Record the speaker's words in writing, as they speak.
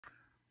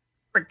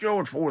Rick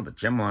George for the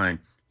Gem Line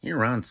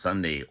here on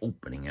Sunday,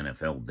 opening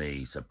NFL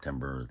Day,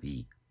 September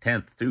the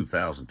 10th,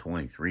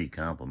 2023,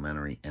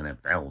 complimentary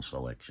NFL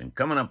selection.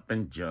 Coming up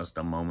in just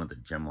a moment, the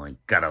Gem Line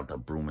got out the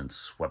broom and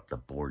swept the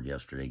board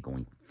yesterday,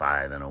 going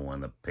 5-0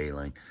 on the pay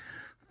line,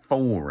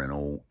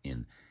 4-0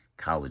 in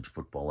college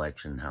football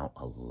action, now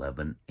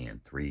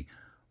 11-3.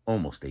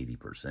 Almost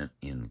 80%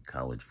 in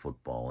college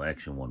football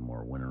action. One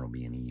more winner will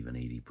be an even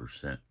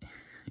 80%.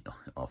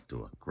 Off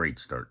to a great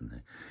start in the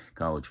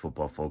college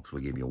football, folks. We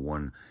gave you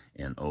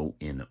 1-0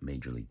 in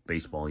Major League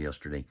Baseball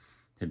yesterday.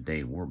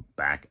 Today, we're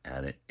back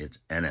at it. It's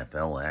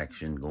NFL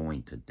action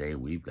going today.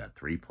 We've got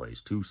 3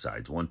 plays, 2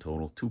 sides, 1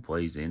 total, 2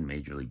 plays in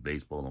Major League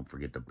Baseball. Don't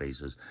forget the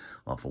bases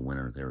off a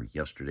winner there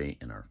yesterday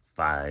in our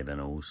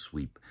 5-0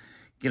 sweep.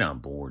 Get on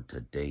board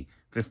today.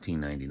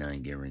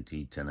 $15.99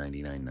 guaranteed,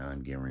 $10.99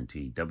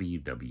 non-guaranteed.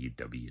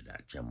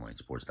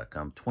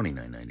 www.gemlinesports.com.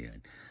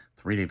 $29.99.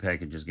 3-day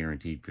packages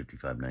guaranteed.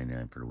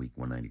 $55.99 for the week,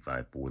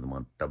 $195 for the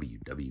month.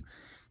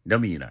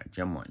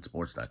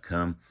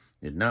 www.gemlinesports.com.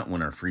 Did not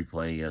win our free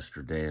play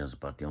yesterday. That was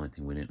about the only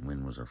thing we didn't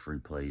win was our free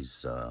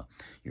plays.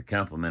 Your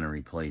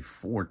complimentary play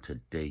for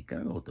today.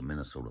 Gotta go with the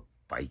Minnesota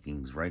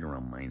Vikings, right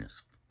around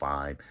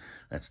 -5.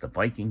 That's the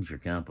Vikings, your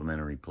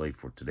complimentary play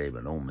for today,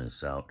 but don't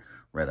miss out.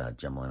 Red Hot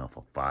Gem Line off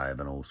a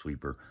 5-0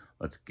 sweeper.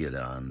 Let's get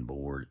on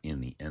board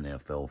in the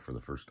NFL for the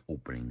first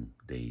opening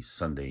day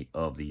Sunday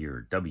of the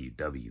year.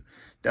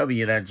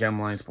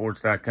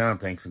 www.gemlinesports.com.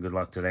 Thanks and good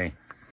luck today.